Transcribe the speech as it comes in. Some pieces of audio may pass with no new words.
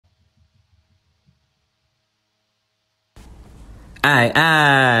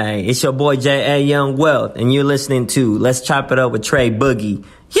Aye, it's your boy JA YoungWealth, and you're listening to Let's Chop It Up with Trey Boogie.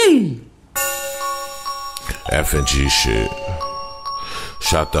 Yee! FngHaze shit.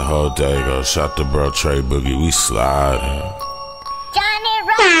 Shot the whole day, go. Shot the bro Trey Boogie. We slide. Johnny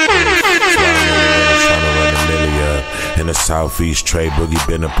in the southeast, Trey Boogie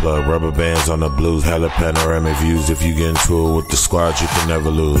been a plug. Rubber bands on the blues, hella panoramic views. If you get into it with the squad, you can never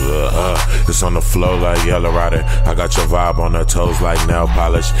lose. It's on the flow like Yellow Rider. I got your vibe on her toes like nail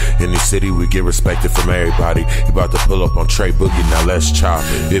polish. In the city, we get respected from everybody. You about to pull up on Trey Boogie, now let's chop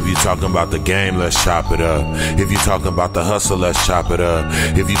it. If you talking about the game, let's chop it up. If you talking about the hustle, let's chop it up.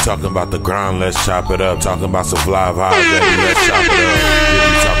 If you talking about the grind, let's chop it up. Talking about some fly vibes, baby, let's chop it up. If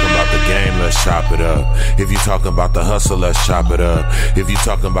you talking about the game, let's chop it up. If you talking about the hustle, let's chop it up. If you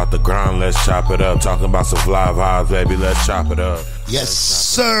talking about the grind, let's chop it up. Talking about some fly vibes, baby, let's chop it up. Yes,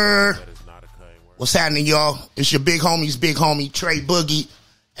 sir. What's happening, y'all? It's your big homie, Trey Boogie.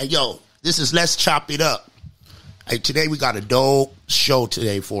 And yo, this is Let's Chop It Up. Hey, today we got a dope show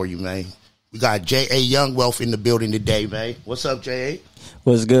today for you, man. We got JA YoungWealth in the building today, man. What's up, JA?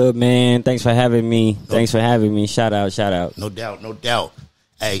 What's good, man? Thanks for having me. Shout out. No doubt.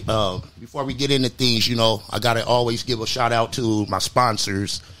 Hey, before we get into things, you know, I got to always give a shout out to my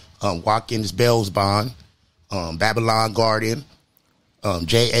sponsors, Watkins Bells Bond, Babylon Garden,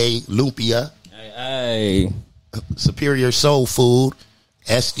 JA Lumpia, Hey. Superior Soul Food,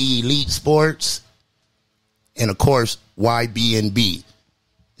 SD Elite Sports, and, of course, YB&B.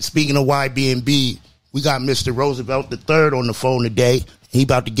 Speaking of YB&B, we got Mr. Roosevelt III on the phone today. He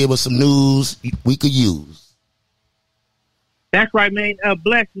about to give us some news we could use. That's right, man.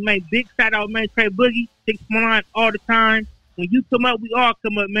 Bless you, man. Big shout out, man. Trey Boogie, 619 all the time. When you come up, we all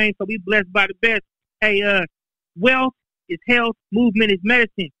come up, man. So we blessed by the best. Hey, wealth is health. Movement is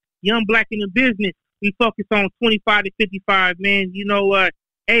medicine. Young Black in the business. We focus on 25 to 55, man. You know,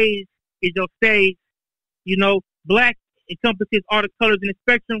 age is your stage. You know, Black encompasses all the colors in the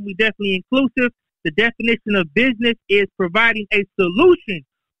spectrum. We definitely inclusive. The definition of business is providing a solution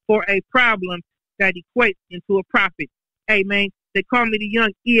for a problem that equates into a profit. Hey, man, they call me the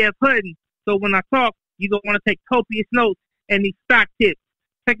young E.F. Hutton. So when I talk, you're going to want to take copious notes and these stock tips.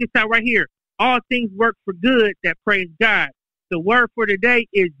 Check this out right here. All things work for good that praise God. The word for today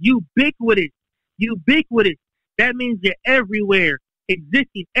is ubiquitous. Ubiquitous. That means you're everywhere,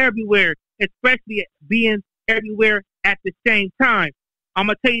 existing everywhere, especially being everywhere at the same time. I'm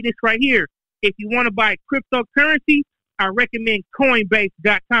going to tell you this right here. If you want to buy cryptocurrency, I recommend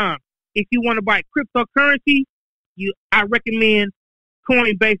Coinbase.com. If you want to buy cryptocurrency, I recommend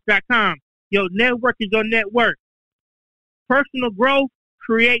Coinbase.com. Your network is your net worth. Personal growth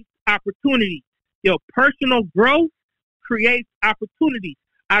creates opportunity. Your personal growth creates opportunity.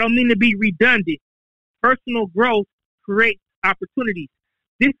 I don't mean to be redundant. Personal growth creates opportunities.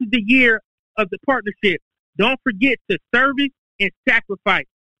 This is the year of the partnership. Don't forget to service and sacrifice.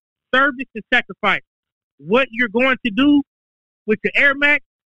 Service and sacrifice. What you're going to do with your Air Max,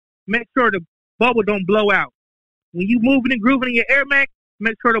 make sure the bubble don't blow out. When you moving and grooving in your Air Max,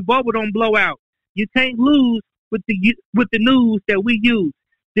 make sure the bubble don't blow out. You can't lose with the news that we use.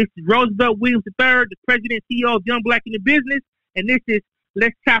 This is Roosevelt Williams III, the president and CEO of Young Black in the Business, and this is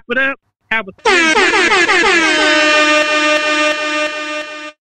Let's Chop It Up. Have a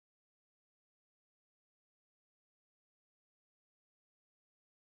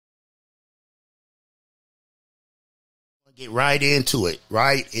Get right into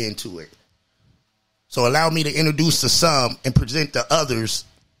it. So allow me to introduce the some and present the others.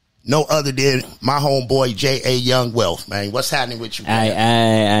 No other than my homeboy J.A. YoungWealth, man. What's happening with you,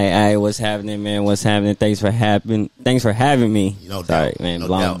 man? Aye. What's happening, man? What's happening? Thanks for having me. No Sorry, doubt, man. No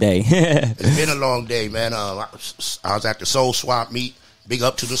long doubt. day. It's been a long day, man. I was at the Soul Swap meet. Big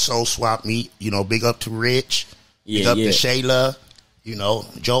up to the Soul Swap meet. You know, big up to Rich. Big up to Shayla. You know,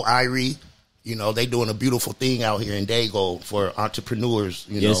 Joe Irie. You know, they doing a beautiful thing out here in Dago for entrepreneurs.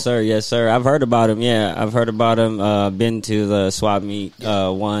 You know? Yes, sir. I've heard about him. Yeah, I've heard about him. Been to the swap meet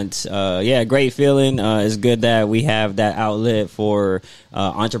once. Great feeling. It's good that we have that outlet for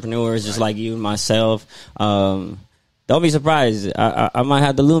entrepreneurs just like you and myself. Don't be surprised. I might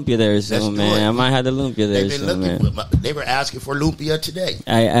have the lumpia there soon, man. I might have the lumpia there soon, man. They were asking for lumpia today.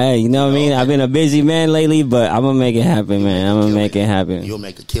 Hey, you know what I mean? I've been a busy man lately, but I'm going to make it happen, man. I'm going to make it happen. You'll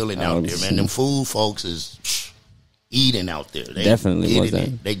make a killing out there, man. Them food folks is eating out there. They definitely was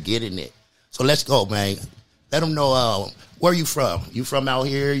that. They getting it. So let's go, man. Let them know where you from. You from out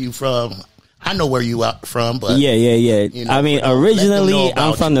here? You from I know where you out from, but yeah. you know, I mean, let them know originally about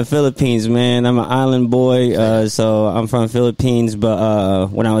I'm from the Philippines, man. I'm an island boy, so I'm from the Philippines.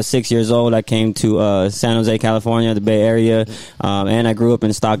 But when I was 6 years old, I came to San Jose, California, the Bay Area, and I grew up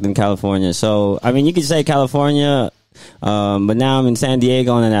in Stockton, California. So I mean, you could say California, but now I'm in San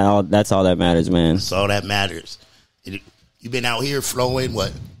Diego, and that's all that matters, man. That's all that matters. You've been out here flowing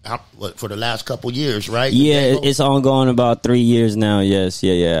what for the last couple years, right? Yeah, it's ongoing about 3 years now. Yes,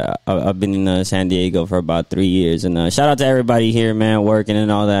 yeah. I've been in San Diego for about 3 years, and shout out to everybody here, man, working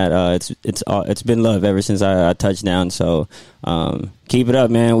and all that. It's been love ever since I touched down. So keep it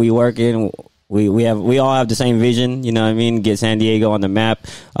up, man. We working. We all have the same vision. You know what I mean? Get San Diego on the map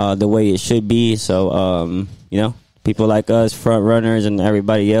the way it should be. So you know, people like us, front runners, and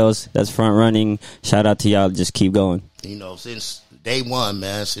everybody else that's front running. Shout out to y'all. Just keep going. You know, since day one,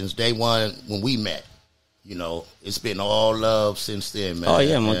 man, when we met, you know, it's been all love since then, man. Oh,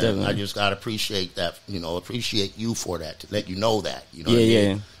 yeah, most definitely. I just got to appreciate that, you know, appreciate you for that, to let you know that, you know.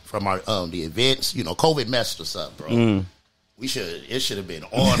 Yeah. From our the events, you know, COVID messed us up, bro. It should have been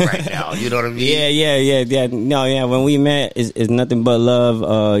on right now. You know what I mean? Yeah. No, yeah. When we met, it's nothing but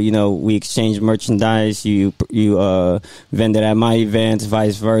love. You know, we exchanged merchandise. You vended at my events,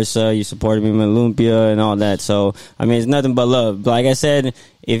 vice versa. You supported me with Olympia and all that. So I mean, it's nothing but love. Like I said,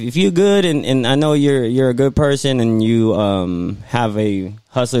 if you're good and I know you're a good person and you have a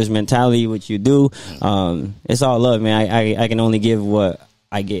hustler's mentality, which you do, it's all love, man. I can only give what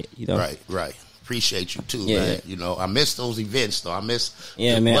I get. You know, right. Appreciate you too, man. You know, I miss those events though.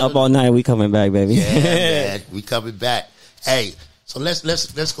 Man. Up all night, we coming back, baby. Yeah, man, we coming back. Hey, so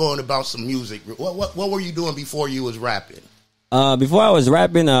let's go on about some music. What were you doing before you was rapping? Before I was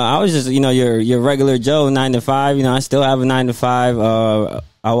rapping, I was just, you know, your regular Joe, 9 to 5. You know, I still have a 9 to 5. I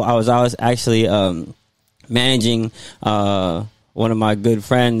was actually managing one of my good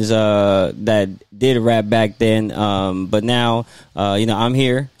friends that did rap back then, but now you know, I'm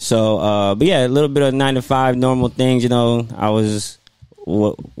here. So but yeah, a little bit of 9 to 5 normal things. You know, I was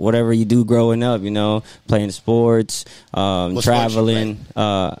whatever you do growing up, you know, playing sports, traveling.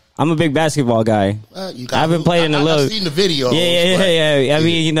 I'm a big basketball guy. I've been playing in a little. I've seen the video. Yeah. I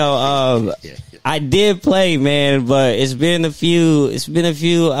mean, you know, I did play, man, but it's been a few.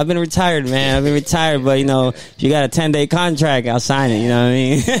 I've been retired, man. But you know, if you got a 10-day contract, I'll sign it. You know what I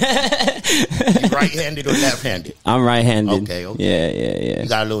mean? You right-handed or left-handed? I'm right-handed. Okay. Yeah. You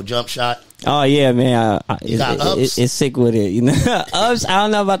got a little jump shot? Oh yeah, man. It's sick with it. You know, ups. I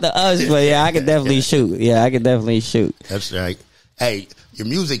don't know about the ups, but yeah, I can definitely shoot. Yeah, I can definitely shoot. That's right. Hey, your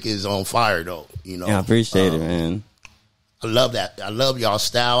music is on fire, though. You know, yeah, I appreciate it, man. I love that. I love y'all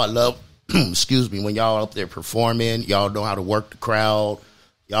style. I love, excuse me, when y'all up there performing. Y'all know how to work the crowd.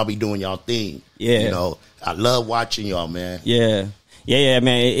 Y'all be doing y'all thing. Yeah, you know, I love watching y'all, man. Yeah,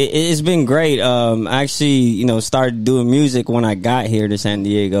 man. It's been great. I actually, you know, started doing music when I got here to San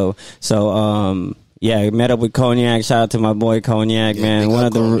Diego. So, yeah, I met up with Cognac. Shout out to my boy Cognac, man. One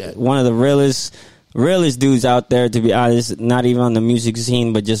of the realest dudes out there, to be honest. Not even on the music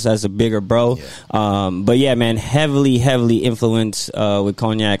scene, but just as a bigger bro. But yeah, man, heavily influenced with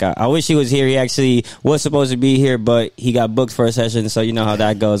Cognac. I wish he was here. He actually was supposed to be here, but he got booked for a session, so you know how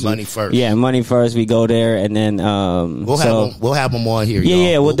that goes. Money first. Yeah, money first. We go there, and then we'll have him on here.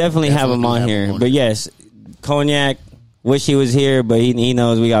 Yeah, we'll definitely have him on here. But yes, Cognac, wish he was here, but he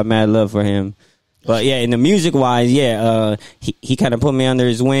knows we got mad love for him. But yeah, in the music wise, he kind of put me under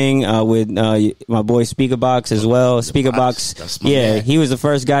his wing with my boy Speakerbox as well. Speakerbox, man. He was the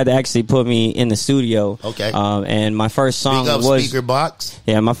first guy to actually put me in the studio. Okay, and my first song was Speakerbox.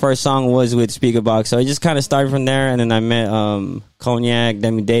 Yeah, my first song was with Speakerbox. So it just kind of started from there, and then I met Cognac,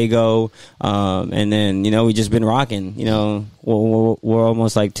 Demi Dago, and then you know we just been rocking. You know, we're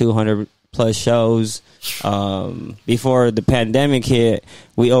almost like 200 plus shows. Before the pandemic hit,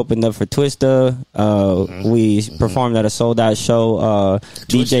 we opened up for Twista. We performed at a sold out show.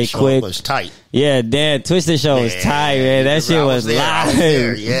 DJ Quick was tight. Yeah, damn, Twista show was tight, man. That shit was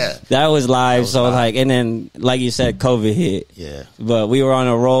live. Yeah, that was live. So live. Like, and then like you said, COVID hit. Yeah, but we were on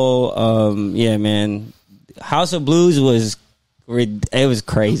a roll. Yeah, man. House of Blues was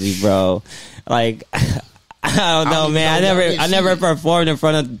crazy, bro. Like. I don't know, man. I never performed in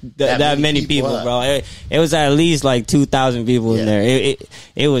front of that many people, bro. It was at least like 2,000 people in there.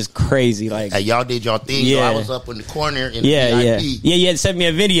 It was crazy. Like, hey, y'all did y'all thing. Yeah. I was up in the corner in VIP. Yeah. Sent me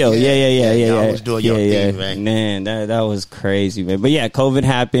a video. Yeah. Y'all was doing your thing, man. That was crazy, man. But yeah, COVID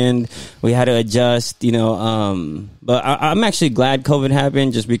happened. We had to adjust, you know. But I'm actually glad COVID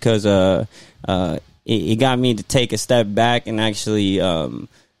happened, just because it got me to take a step back and actually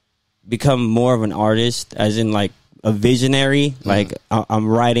become more of an artist, as in like a visionary. Like I'm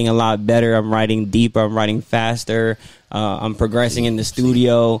writing a lot better. I'm writing deeper. I'm writing faster. I'm progressing in the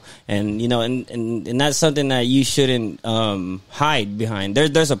studio, and and that's something that you shouldn't hide behind.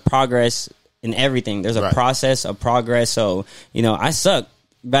 There's a progress in everything. There's a process, a progress. So I suck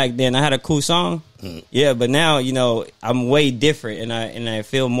back then. I had a cool song, yeah, but now I'm way different, and I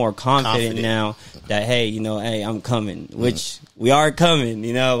feel more confident now that hey, I'm coming, which we are coming.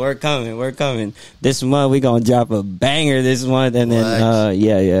 We're coming. This month we gonna drop a banger this month, and then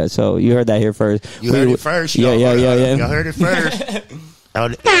yeah. So you heard that here first. You heard it first. Yeah. You heard it first.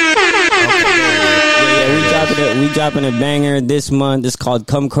 We dropping a banger this month. It's called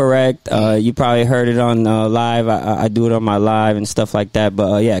Come Correct. You probably heard it on live. I do it on my live and stuff like that.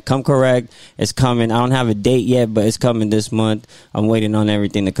 But yeah, Come Correct is coming. I don't have a date yet, but it's coming this month. I'm waiting on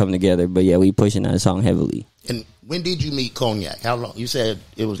everything to come together. But yeah, we pushing that song heavily. And when did you meet Cognac? How long? You said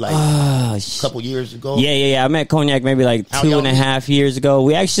it was like a couple years ago? Yeah. I met Cognac maybe like 2.5 years ago.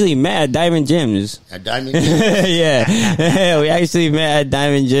 We actually met at Diamond Gyms. At Diamond Gyms? Yeah. We actually met at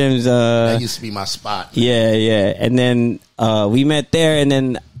Diamond Gyms. That used to be my spot. Yeah. And then we met there, and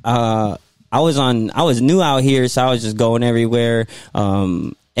then I was new out here, so I was just going everywhere.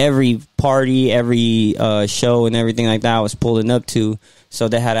 Every party, every show and everything like that I was pulling up to. So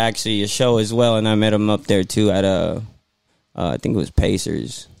they had actually a show as well, and I met him up there too at I think it was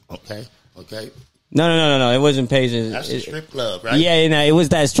Pacers. Okay. No, it wasn't Pacers. That's the strip club, right? Yeah, it was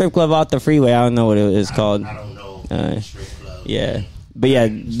that strip club off the freeway. I don't know what it was called. I don't know. Strip club. Yeah. But yeah,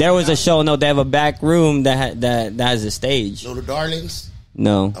 there was a show. No, they have a back room that has a stage. Little Darlings?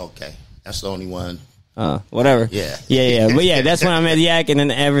 No. Okay. That's the only one. Whatever. Yeah. But yeah, that's when I met Yak, and then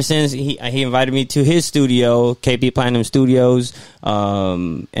ever since he invited me to his studio, KP Platinum Studios,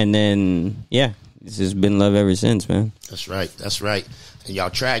 and then yeah, this has been love ever since, man. That's right. And y'all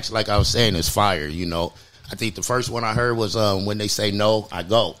tracks, like I was saying, is fire. I think the first one I heard was When They Say No, I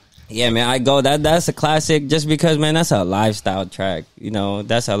Go. Yeah, man, I go. That's a classic. Just because, man, that's a lifestyle track.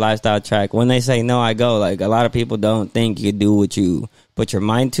 That's a lifestyle track. When they say no, I go. Like a lot of people don't think you do what you put your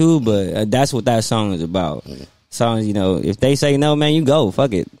mind to, but that's what that song is about. Songs, if they say no, man, you go.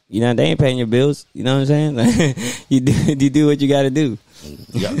 Fuck it. They ain't paying your bills. You know what I'm saying? Like, you do what you got to do.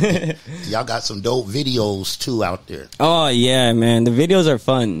 Y'all got some dope videos too out there. Oh yeah, man, the videos are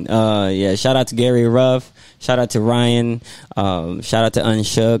fun. Yeah, shout out to Gary Ruff, shout out to Ryan, shout out to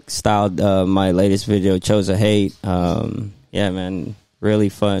Unshook styled my latest video, Chose a Hate. Yeah, man, really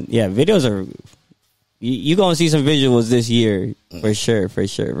fun. Yeah, videos are you gonna see some visuals this year for sure.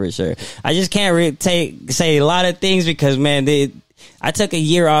 I just can't say a lot of things because, man, I took a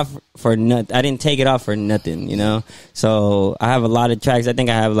year off for nothing. I didn't take it off for nothing, So I have a lot of tracks. I think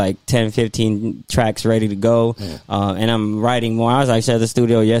I have like 10, 15 tracks ready to go. And I'm writing more. I was actually at the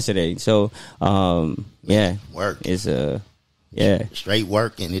studio yesterday. So, yeah. Work. It's yeah. Straight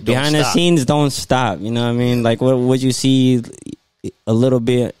work, and it don't behind stop. the scenes don't stop. You know what I mean? Like what you see a little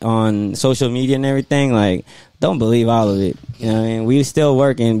bit on social media and everything, like don't believe all of it. You know what I mean? We still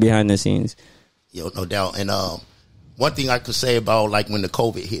working behind the scenes. Yo, no doubt. And one thing I could say about like when the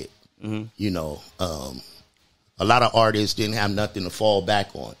COVID hit, a lot of artists didn't have nothing to fall back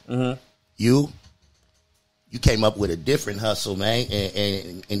on. You came up with a different hustle, man,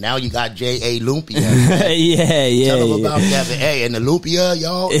 and now you got JA Lumpia. yeah. Tell them about that. Hey, and the Lumpia,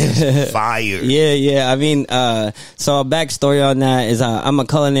 y'all, is fire. Yeah. I mean, so a backstory on that is I'm a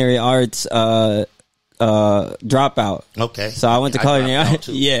culinary arts dropout. Okay. So I went to culinary arts.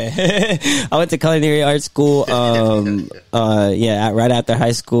 Yeah. I went to culinary arts school. Right after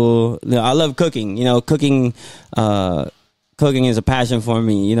high school. I love cooking. Cooking is a passion for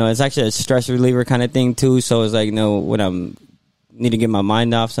me. It's actually a stress reliever kind of thing too. So it's like, when I'm need to get my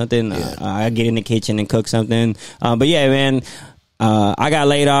mind off something, I get in the kitchen and cook something. But yeah, man, I got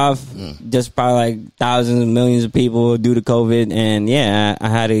laid off, just probably like thousands and millions of people due to COVID, and yeah, I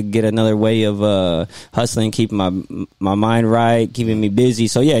had to get another way of hustling, keeping my mind right, keeping me busy.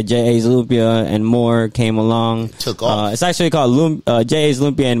 So yeah, JA's Lumpia and More came along. Took off. It's actually called JA's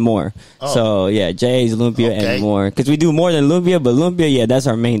Lumpia and More. Oh. So yeah, JA's Lumpia and More, because we do more than Lumpia, but Lumpia, yeah, that's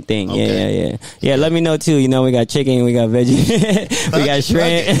our main thing. Okay. Yeah. Let me know too. We got chicken, we got veggie, we got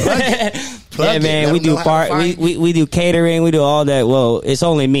shrimp. Yeah, man, we do we do catering, we do all that. Well, it's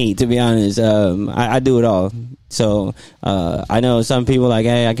only me, to be honest. I do it all. So I know some people like,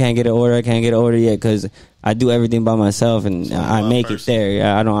 hey, I can't get an order yet because I do everything by myself and I make it there.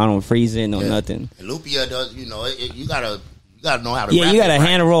 Yeah, I don't freeze it, nothing. And Lumpia does, you gotta know how to. Yeah, you gotta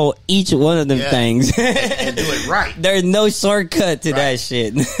hand roll each one of them things and do it right. There's no shortcut to that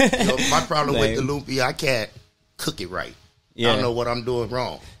shit. My problem with the Lumpia, I can't cook it right. I don't know what I'm doing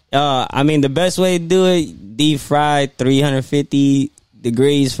wrong. I mean, the best way to do it, deep fry 350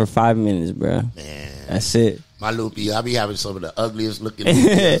 degrees for 5 minutes, bro. Man, that's it. My loopy, I be having some of the ugliest looking.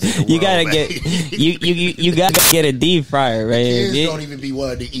 You gotta get you gotta get a deep fryer, right? Kids don't even be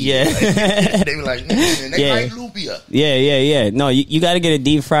wanting to eat. Yeah, they be like, they like lupia. Yeah. No, you gotta get a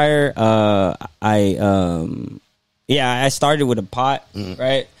deep fryer. I started with a pot,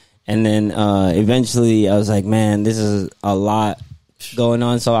 right, and then eventually I was like, man, this is a lot going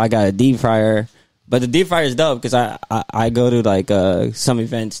on, so I got a deep fryer. But the deep fryer is dope because I go to like some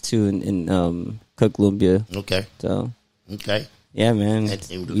events too in cook lumpia. Okay. So. Okay. Yeah, man.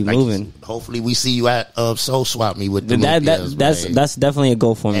 We moving. Hopefully, we see you at Soul Swap Me with the that's definitely a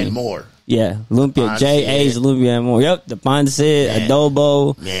goal for me. And more. Yeah, lumpia, JA's lumpia and more. Yep, the pancit,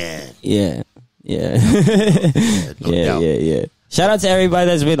 adobo. Man. Yeah. No doubt. Yeah. Shout out to everybody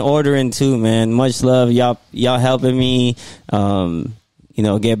that's been ordering too, man. Much love, y'all helping me,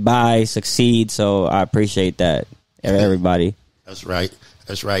 get by, succeed. So I appreciate that, everybody. That's right.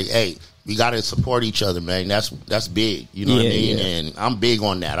 Hey, we got to support each other, man. That's big. You know what I mean? Yeah. And I'm big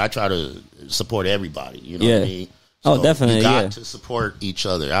on that. I try to support everybody. You know what I mean? So definitely. You got to support each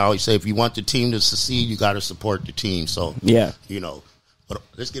other. I always say, if you want the team to succeed, you got to support the team. So but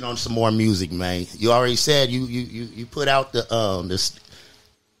let's get on some more music, man. You already said you put out the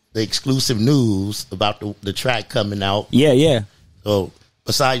exclusive news about the track coming out. Yeah. So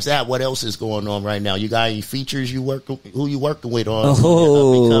besides that, what else is going on right now? You got any features who you working with on?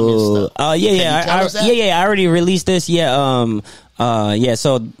 I already released this. So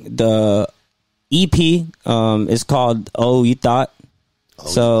the EP is called Oh You Thought.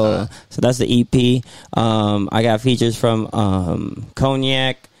 So that's the EP. I got features from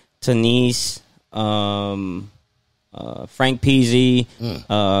Cognac, Tanise, Frank Peasy,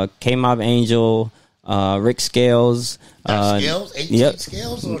 K-Mob Angel, Rick Scales. Scales? 18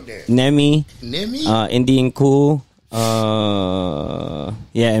 Scales on there. Nemi? Indian Cool. And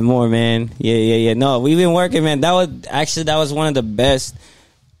more, man. Yeah. No, we've been working, man. That was one of the best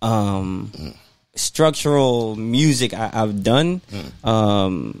structural music I've done.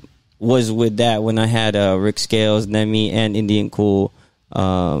 Was with that when I had Rick Scales, Nemi, and Indian Cool,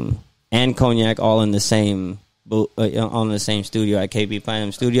 and Cognac all in the same on the same studio at KB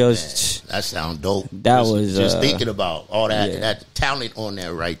Platinum Studios. Man, that sounds dope. That was just thinking about all that talent on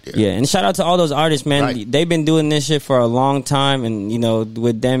there right there. Yeah, and shout out to all those artists, man. Right. They've been doing this shit for a long time, and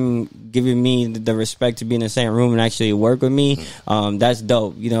with them giving me the respect to be in the same room and actually work with me, that's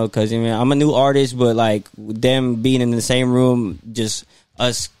dope. Because I'm a new artist, but like them being in the same room, just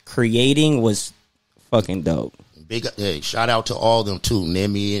us creating was fucking dope. Big shout out to all of them too,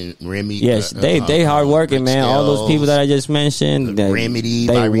 Nemi and Remy. Yes, they hard working, man. All those people that I just mentioned, Remedy,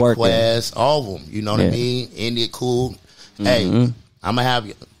 they by working. request, all of them. You know what I mean? India Cool. Hey, I'm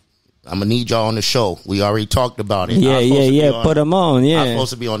gonna need y'all on the show. We already talked about it. Yeah. Put them on. Yeah, I was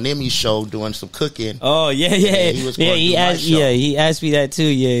supposed to be on Nemi's show doing some cooking. Oh yeah. He asked me that too.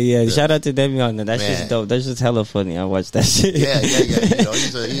 Yeah. Shout out to Nemi on that. That's just dope. That's just hella funny. I watched that shit. Yeah.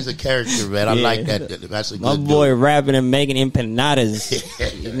 He's a character, man. I like that. That's a good my boy dude. Rapping and making empanadas.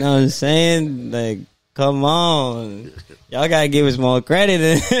 You know what I'm saying? Like, come on, y'all gotta give us more credit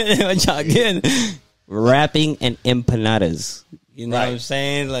than what y'all getting. Rapping and empanadas. You know what I'm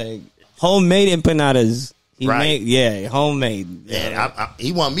saying? Like homemade empanadas. Homemade. Yeah,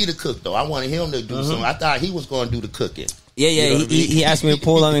 he wanted me to cook though. I wanted him to do something. I thought he was going to do the cooking. Yeah. He asked me to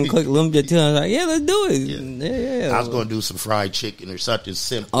pull up and cook lumpia too. I was like, yeah, let's do it. Yeah. I was going to do some fried chicken or something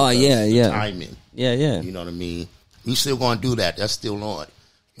simple. Oh yeah. Timing. Yeah. You know what I mean? We still going to do that. That's still on.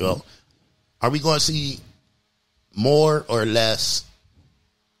 Are we going to see more or less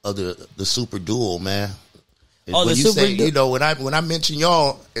of the super duel, man? Oh, when the you super say, when I mention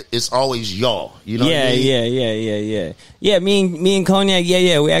y'all, it's always y'all. You know what I mean? Yeah, me and Cognac,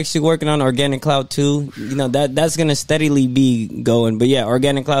 we're actually working on Organic Cloud 2. That's gonna steadily be going. But yeah,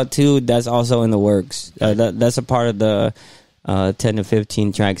 Organic Cloud 2, that's also in the works. That's a part of the 10 to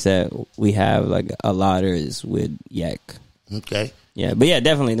 15 tracks that we have, like a lot is with Yak. Okay. Yeah, but yeah,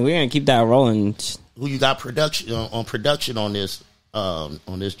 definitely we're gonna keep that rolling. Who you got production on this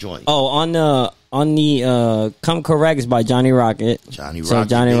joint? Oh, on the Come Corrects by Johnny Rocket. Johnny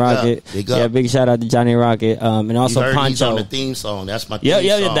Rocket. Big up. Yeah, big shout out to Johnny Rocket. And also Poncho. He's on the theme song. That's my theme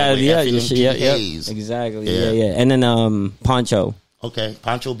song. FngHaze. Exactly. Yeah. And then Poncho. Okay.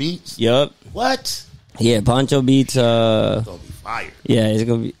 Poncho Beats? Yep. What? Yeah, Poncho Beats. It's gonna be fire. Yeah, it's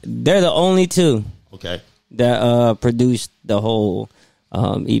gonna be. They're the only two. Okay. That produced the whole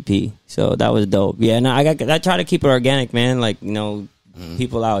EP. So that was dope. Yeah, and I try to keep it organic, man. Like,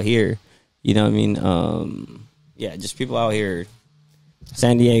 people out here. You know what I mean? Just people out here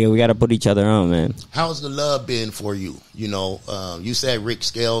San Diego, we got to put each other on, man. How's the love been for you? You know, you said Rick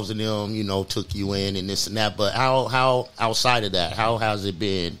Scales and them, you know, took you in and this and that, but how outside of that, how has it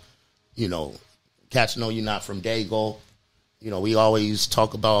been, you know, cats know you're not from Dago. You know, we always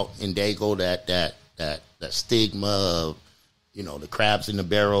talk about in Dago that stigma of, you know, the crabs in the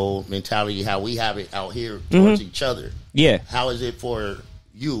barrel mentality, how we have it out here towards each other. Yeah. How is it for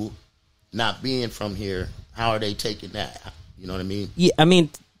you not being from here? How are they taking that? You know what I mean? Yeah, I mean,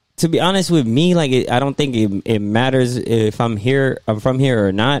 to be honest with me, like, I don't think it matters if I'm from here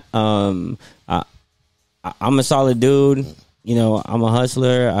or not. I'm a solid dude. You know, I'm a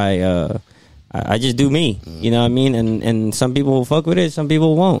hustler. I just do me. You know what I mean? And some people will fuck with it, some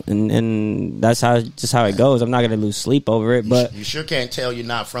people won't. And that's how it goes. I'm not gonna lose sleep over it. But you sure can't tell you're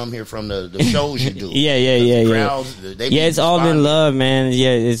not from here from the shows you do. Yeah. Crowds, It's all been love, man. Yeah,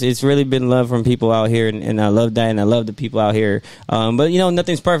 it's really been love from people out here, and I love that, and I love the people out here. But you know,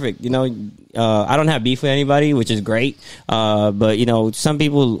 nothing's perfect. You know, I don't have beef with anybody, which is great. But you know, some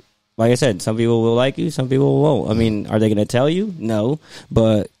people, like I said, some people will like you, some people won't. I mean, are they gonna tell you? No,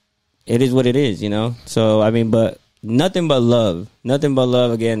 but it is what it is, you know? So, I mean, but nothing but love. Nothing but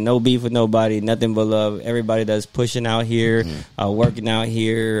love. Again, no beef with nobody. Nothing but love. Everybody that's pushing out here, working out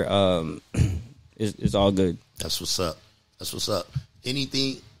here, it's all good. That's what's up. That's what's up.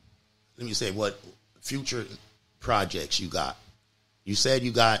 Anything, let me say, what future projects you got? You said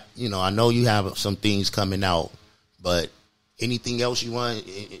you got, you know, I know you have some things coming out, but anything else you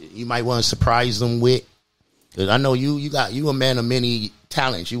might want to surprise them with? Because I know you a man of many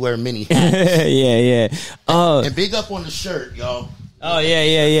talents. You wear many hats. Yeah. And big up on the shirt, y'all. Oh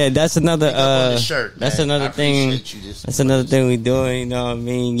yeah. That's another Big up on the shirt, that's man. another thing. That's another thing we doing, you know what I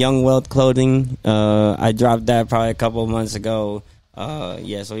mean? YoungWealth clothing. I dropped that probably a couple of months ago.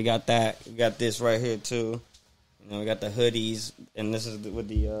 Yeah, so we got that. We got this right here too. You know, we got the hoodies, and this is with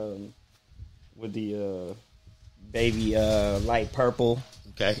the baby light purple.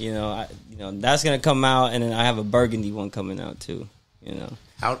 Okay. You know, that's gonna come out, and then I have a burgundy one coming out too. You know,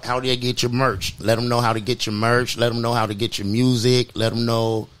 how do they get your merch? Let them know how to get your merch. Let them know how to get your music. Let them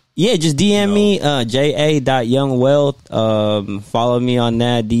know. Yeah, just DM me, JA YoungWealth. Follow me on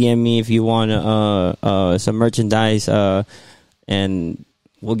that. DM me if you want some merchandise, and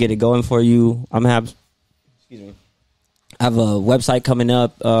we'll get it going for you. I have a website coming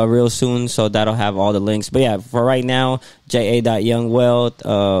up real soon, so that'll have all the links. But yeah, for right now, JA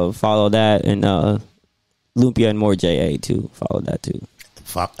YoungWealth, follow that, and Lumpia and more JA too. Follow that too.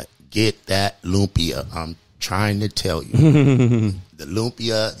 Get that Lumpia. I'm trying to tell you, the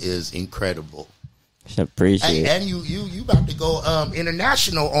Lumpia is incredible. Appreciate it. And you about to go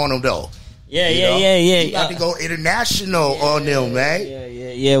international on them though. Yeah. You about to go international on them, man.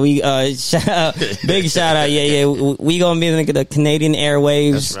 Yeah. We big shout out. Yeah. We gonna be in the Canadian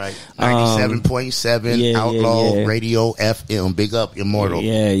airwaves. That's right. 97.7 Outlaw Radio FM. Big up Immortal.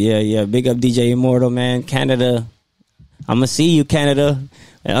 Yeah. Big up DJ Immortal, man. Canada. I'm gonna see you, Canada.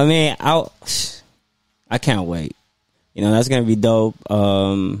 I mean, I can't wait. You know, that's gonna be dope.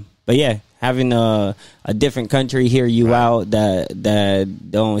 But yeah, having a different country hear you out that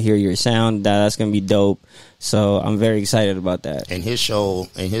don't hear your sound, that's gonna be dope. So I'm very excited about that. And his show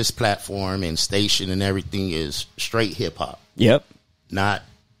and his platform and station and everything is straight hip hop. Yep. Not.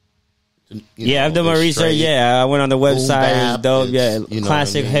 I've done my research. Yeah, I went on the website. It's dope. Yeah,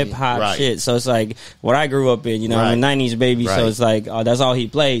 classic hip hop shit. So it's like what I grew up in. You know, I'm a '90s baby. So it's like, that's all he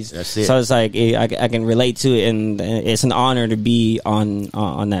plays. That's it. So it's like I can relate to it, and it's an honor to be on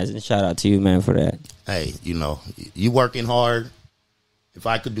that. And shout out to you, man, for that. Hey, you know, you working hard. If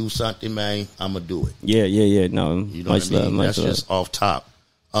I could do something, man, I'm gonna do it. Yeah. No, you know much what I mean? love. That's just off top.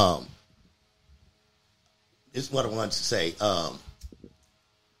 This is what I wanted to say.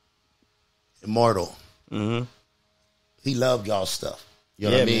 Immortal. Mm-hmm. He loved y'all stuff. You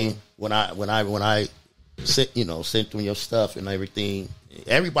know what I mean? Man. When I sent them your stuff and everything.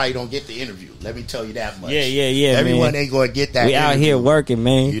 Everybody don't get the interview. Let me tell you that much. Yeah. Everyone man. ain't gonna get that. We out here working,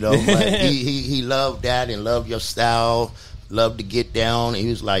 man. You know, but he loved that and loved your style. Loved to get down. And he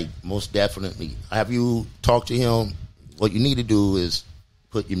was like, most definitely. Have you talked to him? What you need to do is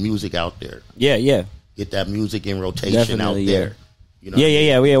put your music out there. Yeah. Get that music in rotation Definitely, out there. You know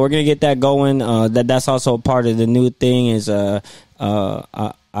yeah. We're gonna get that going. That's also part of the new thing. Is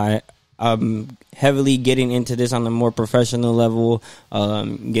I'm heavily getting into this on a more professional level.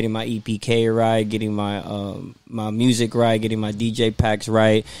 Getting my EPK right, getting my my music right, getting my DJ packs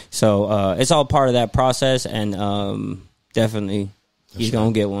right. So it's all part of that process, and definitely he's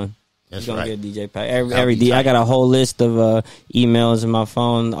gonna get one. That's He's gonna right. get a DJ pack. Every DJ. I got a whole list of emails in my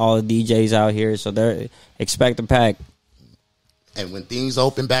phone. All the DJs out here, so they expect a pack. And when things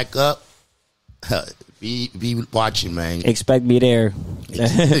open back up, be watching, man. Expect me there.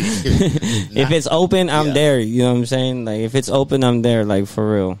 If it's open, I'm there. You know what I'm saying? Like, if it's open, I'm there. Like,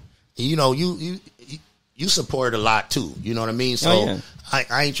 for real. You know, you support a lot too. You know what I mean? So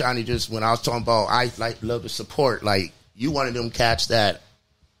I ain't trying to just, when I was talking about, I love to support. Like, you one of them cats that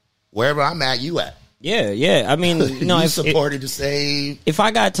wherever I'm at, you at. Yeah. I mean, you know, you supported to save. If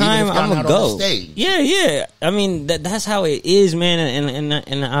I got time, I'm gonna go. Yeah. I mean, that's how it is, man.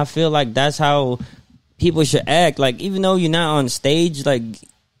 And I feel like that's how people should act. Like, even though you're not on stage, like,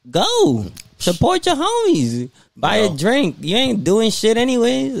 go support your homies. Buy a drink. You ain't doing shit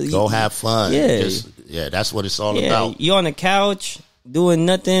anyway. Go have fun. Yeah, that's what it's all about. You on the couch doing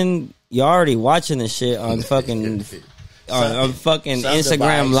nothing. You're already watching the shit on fucking. on fucking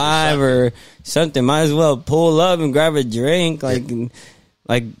Instagram Live or something. Might as well pull up and grab a drink.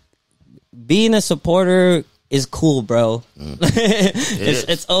 Like being a supporter is cool, bro.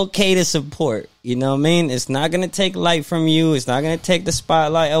 It's okay to support. You know what I mean? It's not gonna take light from you. It's not gonna take the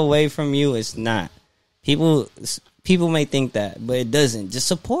spotlight away from you. It's not. People may think that, but it doesn't. Just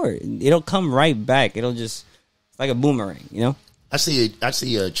support. It'll come right back. It's like a boomerang, you know? I see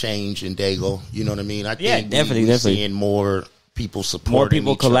a change in Dago. You know what I mean? I think definitely seeing more people supporting,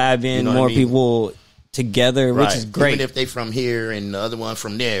 more people collabing, you know more people together, which is great. Even if they from here and the other one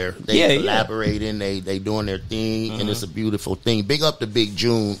from there, they collaborating, they doing their thing, and it's a beautiful thing. Big up to Big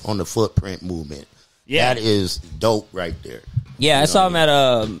June on the Footprint movement. Yeah, that is dope right there. Yeah, I saw him at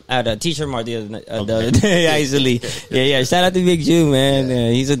a t-shirt mart the other day. Actually, yeah. Shout out to Big June, man.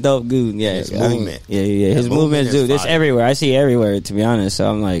 Yeah, he's a dope dude. Yeah, his movement. His movement, dude. It's everywhere. I see it everywhere, to be honest. So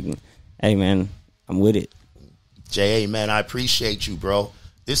I'm like, hey, man, I'm with it. JA, man, I appreciate you, bro.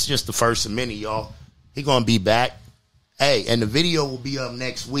 This is just the first of many, y'all. He gonna be back. Hey, and the video will be up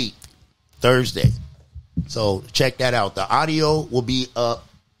next week, Thursday. So check that out. The audio will be up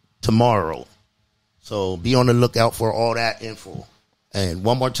tomorrow. So be on the lookout for all that info. And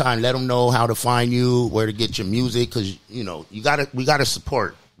one more time, let them know how to find you, where to get your music, because you know we gotta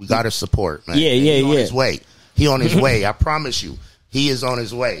support. We gotta support, man. He on his way. He on his way. I promise you, he is on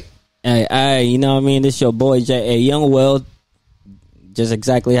his way. Hey, you know what I mean? This your boy JA YoungWealth. Just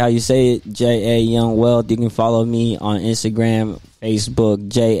exactly how you say it, JA YoungWealth. You can follow me on Instagram, Facebook,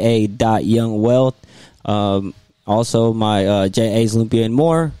 JA.YoungWealth. Also, my JA's Lumpia and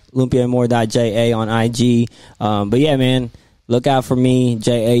More, lumpiaandmore.ja on IG. But yeah, man, look out for me,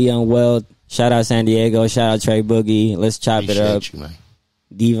 JA YoungWealth. Shout out San Diego. Shout out Trey Boogie. Let's chop it up. You,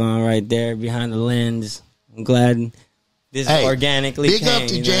 Devon right there behind the lens. I'm glad this organically big came. Big up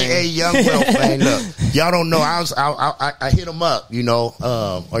to JA YoungWealth, man. Look, y'all don't know. I hit him up, you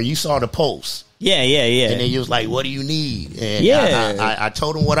know, or you saw the post. Yeah. And then he was like, what do you need? And I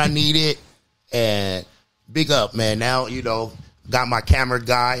told him what I needed, and big up, man. Now, you know, got my camera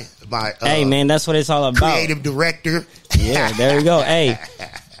guy, my hey, man, that's what it's all about. Creative director. Yeah, there we go. Hey,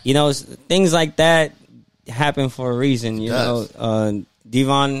 you know, things like that happen for a reason. You know,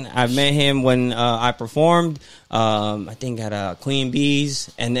 Devon, I met him when I performed. I think at Queen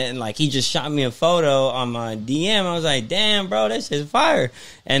Bee's, and then like he just shot me a photo on my DM. I was like, "Damn, bro, that shit's fire!"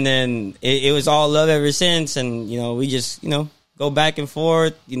 And then it was all love ever since. And you know, we just go back and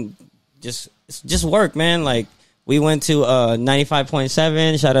forth. Just work, man. Like we went to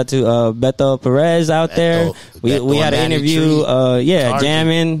 95.7. Shout out to Beto Perez out there. We had an interview.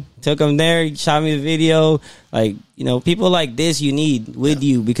 Jamming. Took him there. He shot me the video. Like, you know, people like this you need with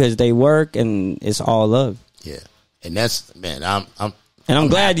you because they work and it's all love. Yeah, and that's, man. I'm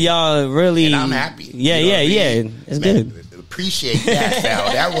glad y'all really. And I'm happy. Yeah. It's good. Appreciate that,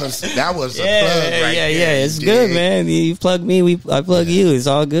 pal. That was a plug right there. Yeah. It's good, man. You plug me, I plug you. It's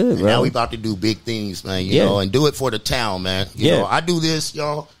all good, bro. Now we about to do big things, man. You know, and do it for the town, man. You know, I do this,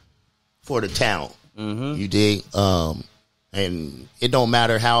 y'all, for the town. Mm-hmm. You dig? And it don't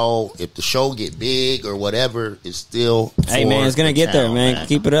matter if the show get big or whatever, it's still. Hey, man, it's gonna get there, man.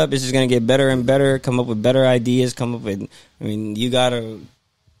 Keep it up. It's just gonna get better and better. Come up with better ideas. You got a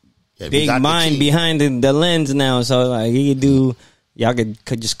big mind behind the lens now, so like y'all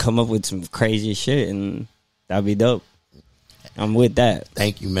could just come up with some crazy shit, and that'd be dope. I'm with that.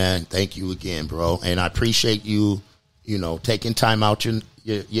 Thank you, man. Thank you again, bro. And I appreciate you. You know, taking time out your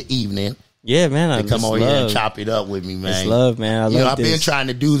evening. Yeah, man. I come over here and chop it up with me, man. It's love, man. I've been trying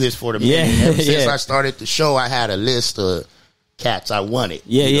to do this for the minute. Ever since I started the show, I had a list of cats I wanted.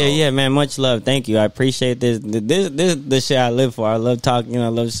 Yeah, man. Much love. Thank you. I appreciate this. This the shit I live for. I love talking. I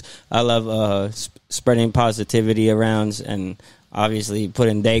love spreading positivity around, and obviously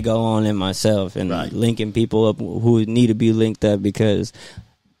putting Dago on in myself and linking people up who need to be linked up, because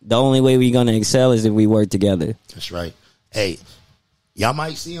the only way we're gonna excel is if we work together. That's right. Hey, Y'all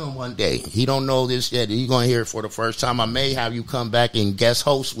might see him one day. He don't know this yet. He's gonna hear it for the first time. I may have you come back and guest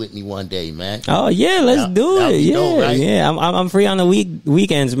host with me one day, man. Oh yeah, let's do it. Yeah, dope, right? Yeah. I'm free on the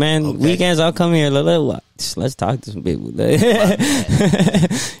weekends, man. Okay. Weekends, I'll come here. Let's talk to some people. Yeah.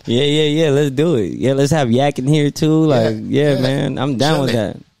 Let's do it. Yeah, let's have Yak in here too. Like, man, I'm down with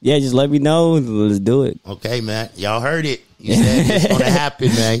that. Yeah, just let me know. Let's do it. Okay, man. Y'all heard it. You said it's gonna happen,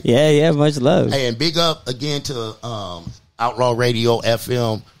 man. Yeah. Much love. Hey, and big up again to Outlaw Radio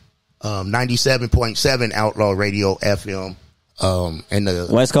FM, 97.7 Outlaw Radio FM, and the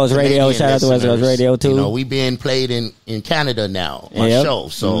West Coast Radio. Shout out to West Coast Radio too. You know, we being played in Canada now, my show.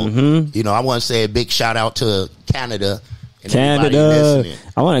 So, you know, I want to say a big shout out to Canada. And Canada.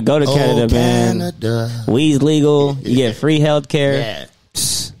 I want to go to Canada, man. Canada. Weed's legal. You get free health care. Yeah.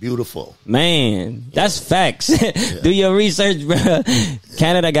 Beautiful. Man, that's facts. Do your research, bro.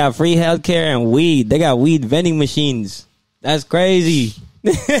 Canada got free health care and weed. They got weed vending machines. That's crazy.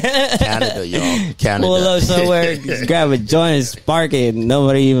 Canada, y'all. Canada. Pull up somewhere, just grab a joint and spark it, and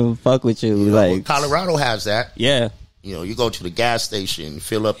nobody even fuck with you. Like, Colorado has that. Yeah. You know, you go to the gas station,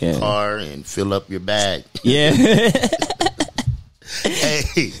 fill up your car, and fill up your bag. Yeah.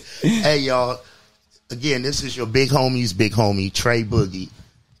 Hey, y'all. Again, this is your big homie, Trey Boogie.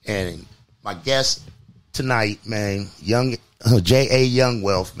 And my guest tonight, man, JA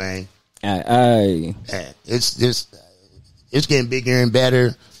YoungWealth, man. Aye. It's getting bigger and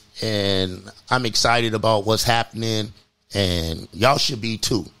better, and I'm excited about what's happening, and y'all should be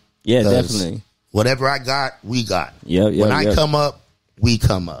too. Yeah, definitely. Whatever I got, we got. Yep. When I come up, we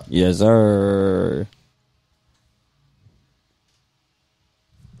come up. Yes, sir.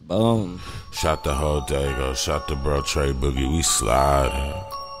 Boom. Shot the whole day, go. Shot the bro Trey Boogie. We slide.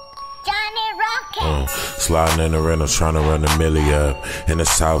 Sliding in the rental, trying to run a milli up. In the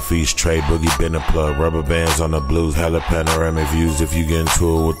southeast, Trey Boogie been a plug. Rubber bands on the blues, hella panoramic views. If you get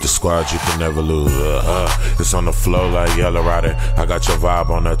into it with the squad, you can never lose. It's on the flow like yellow riding. I got your vibe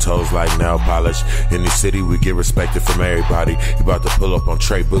on her toes like nail polish. In the city, we get respected from everybody. You about to pull up on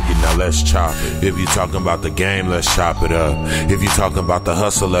Trey Boogie, now let's chop it. If you talking about the game, let's chop it up. If you talking about the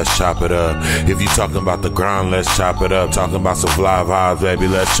hustle, let's chop it up. If you talking about the grind, let's chop it up. Talking about some fly vibes, baby,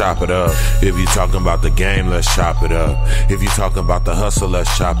 let's chop it up. If you talking about the game, let's chop it up. If you talking about the hustle,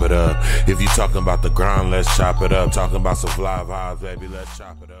 let's chop it up. If you talking about the grind, let's chop it up. Talking about some fly vibes, baby, let's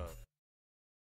chop it up.